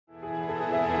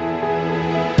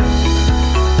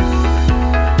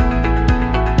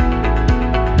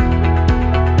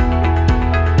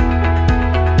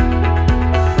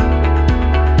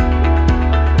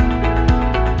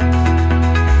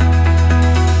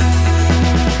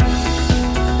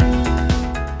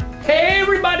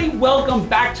welcome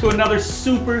back to another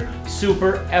super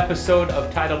episode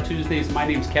of Title Tuesdays. My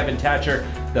name's Kevin Tacher,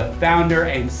 the founder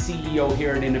and CEO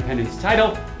here at Independence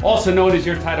Title, also known as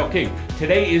your Title King.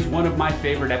 Today is one of my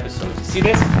favorite episodes. You see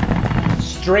this?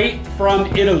 Straight from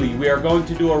Italy, we are going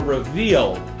to do a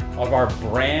reveal of our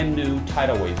brand new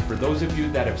tidal wave. For those of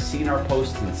you that have seen our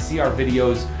posts and see our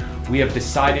videos, we have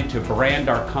decided to brand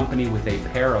our company with a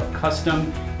pair of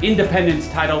custom Independence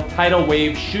Tidal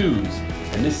Wave shoes.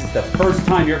 And this is the first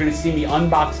time you're gonna see me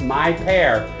unbox my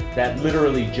pair that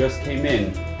literally just came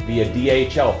in via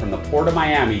DHL from the Port of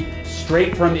Miami,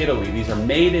 straight from Italy. These are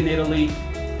made in Italy.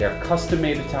 They're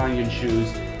custom-made Italian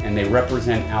shoes, and they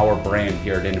represent our brand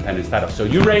here at Independence Title. So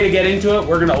you ready to get into it?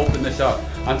 We're gonna open this up.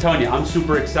 I'm telling you, I'm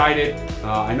super excited.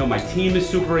 I know my team is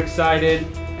super excited.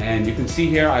 And you can see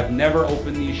here, I've never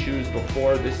opened these shoes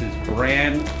before. This is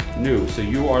brand new. So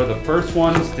you are the first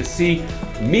ones to see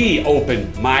me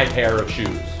open my pair of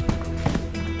shoes.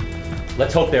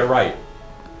 Let's hope they're right.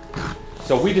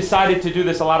 So we decided to do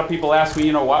this. A lot of people ask me,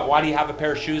 you know, why do you have a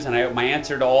pair of shoes? And my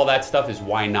answer to all that stuff is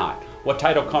why not? What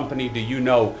title company do you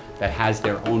know that has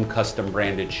their own custom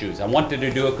branded shoes? I wanted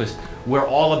to do it because we're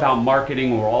all about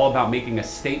marketing. We're all about making a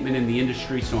statement in the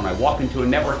industry. So when I walk into a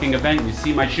networking event and you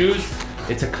see my shoes,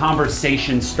 it's a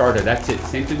conversation starter. That's it.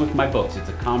 Same thing with my books. It's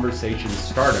a conversation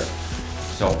starter.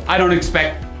 So I don't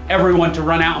expect everyone to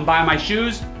run out and buy my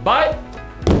shoes, but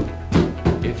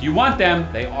if you want them,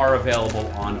 they are available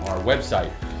on our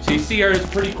website. So you see here is a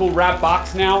pretty cool wrap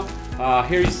box now.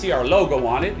 Here you see our logo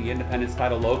on it, the Independence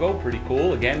Title logo, pretty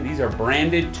cool. Again, these are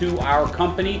branded to our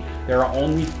company. There are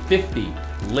only 50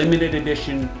 limited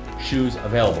edition shoes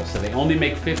available. So they only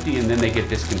make 50 and then they get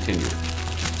discontinued.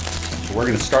 So we're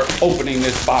gonna start opening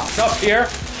this box up here.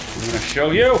 I'm gonna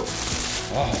show you.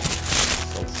 Oh,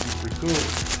 so super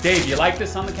cool. Dave, you like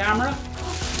this on the camera?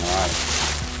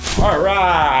 All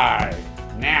right.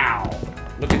 Now,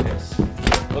 look at this.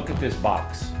 Look at this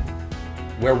box.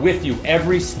 We're with you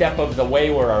every step of the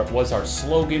way was our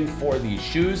slogan for these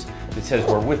shoes. It says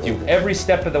we're with you every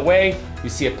step of the way. You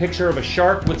see a picture of a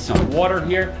shark with some water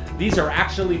here. These are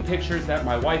actually pictures that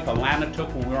my wife Alana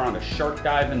took when we were on a shark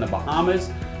dive in the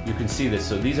Bahamas. You can see this.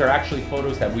 So these are actually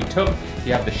photos that we took.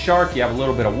 You have the shark, you have a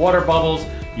little bit of water bubbles,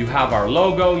 you have our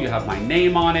logo, you have my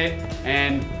name on it,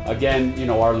 and again, you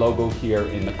know, our logo here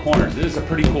in the corner. This is a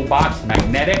pretty cool box,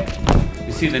 magnetic.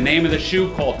 You see the name of the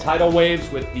shoe called Tidal Waves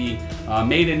with the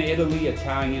made in Italy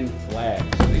Italian flag.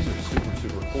 So these are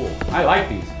super cool. I like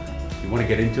these. You want to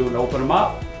get into it and open them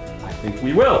up? I think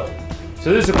we will.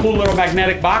 So this is a cool little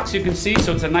magnetic box you can see.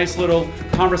 So it's a nice little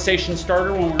conversation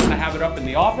starter when we're going to have it up in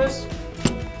the office.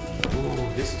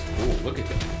 Ooh, this is cool. Look at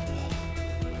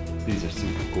them. These are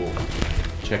super cool.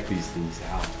 Check these things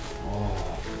out.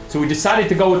 Oh. So we decided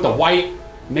to go with the white.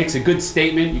 It makes a good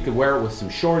statement. You can wear it with some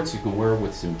shorts, you can wear it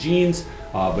with some jeans,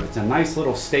 but it's a nice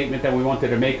little statement that we wanted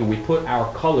to make, and we put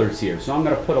our colors here. So I'm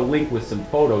gonna put a link with some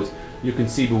photos you can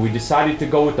see, but we decided to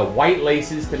go with the white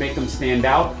laces to make them stand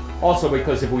out. Also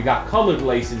because if we got colored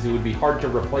laces, it would be hard to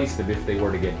replace them if they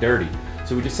were to get dirty.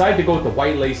 So we decided to go with the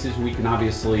white laces. We can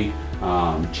obviously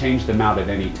change them out at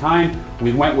any time.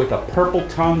 We went with a purple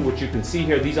tongue, which you can see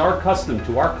here. These are custom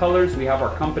to our colors. We have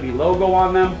our company logo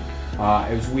on them,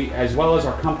 as well as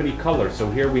our company color. So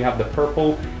here we have the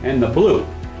purple and the blue.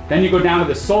 Then you go down to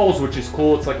the soles, which is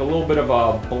cool. It's like a little bit of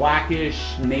a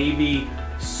blackish navy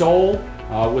sole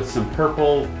with some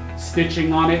purple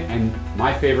stitching on it, and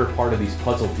my favorite part of these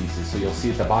puzzle pieces. So you'll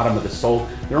see at the bottom of the sole,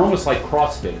 they're almost like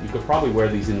CrossFit. You could probably wear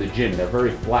these in the gym. They're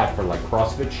very flat for like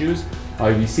CrossFit shoes.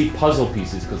 You see puzzle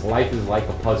pieces because life is like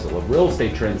a puzzle. A real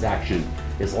estate transaction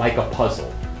is like a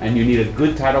puzzle, and you need a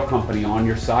good title company on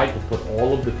your side to put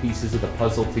all of the pieces of the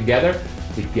puzzle together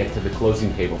to get to the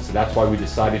closing table. So that's why we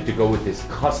decided to go with this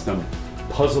custom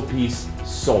puzzle piece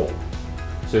sole.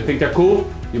 So you think they're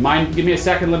cool? You mind, give me a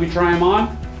second, let me try them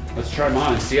on. Let's try them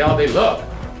on and see how they look.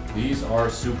 These are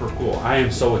super cool. I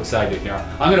am so excited here.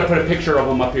 I'm gonna put a picture of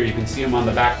them up here. You can see them on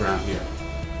the background here.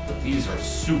 But these are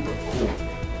super cool.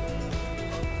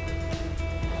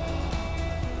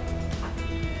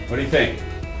 What do you think?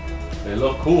 They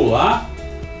look cool, huh?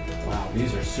 Wow,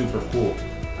 these are super cool.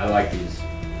 I like these.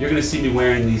 You're gonna see me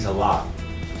wearing these a lot.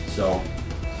 So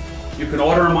you can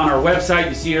order them on our website.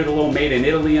 You see here the little made in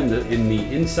Italy in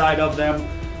the inside of them.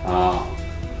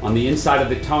 On the inside of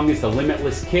the tongue is the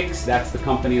Limitless Kicks. That's the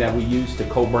company that we use to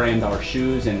co-brand our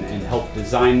shoes and help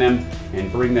design them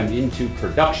and bring them into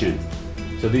production.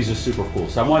 So these are super cool.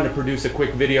 So I wanted to produce a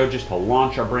quick video just to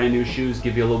launch our brand new shoes,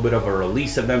 give you a little bit of a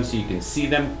release of them so you can see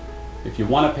them. If you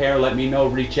want a pair, let me know,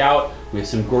 reach out. We have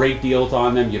some great deals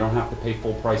on them. You don't have to pay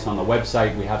full price on the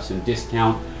website. We have some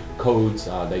discount codes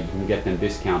that you can get them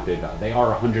discounted. They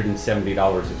are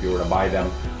 $170 if you were to buy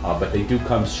them, but they do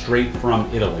come straight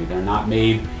from Italy. They're not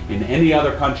made in any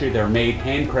other country. They're made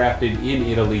handcrafted in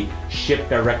Italy, shipped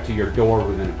direct to your door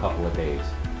within a couple of days.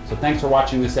 So thanks for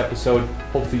watching this episode.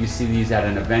 Hopefully you see these at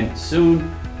an event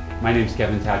soon. My name is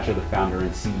Kevin Tacher, the founder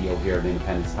and CEO here at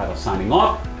Independence Title, signing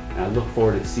off, and I look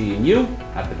forward to seeing you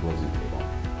at the closing table.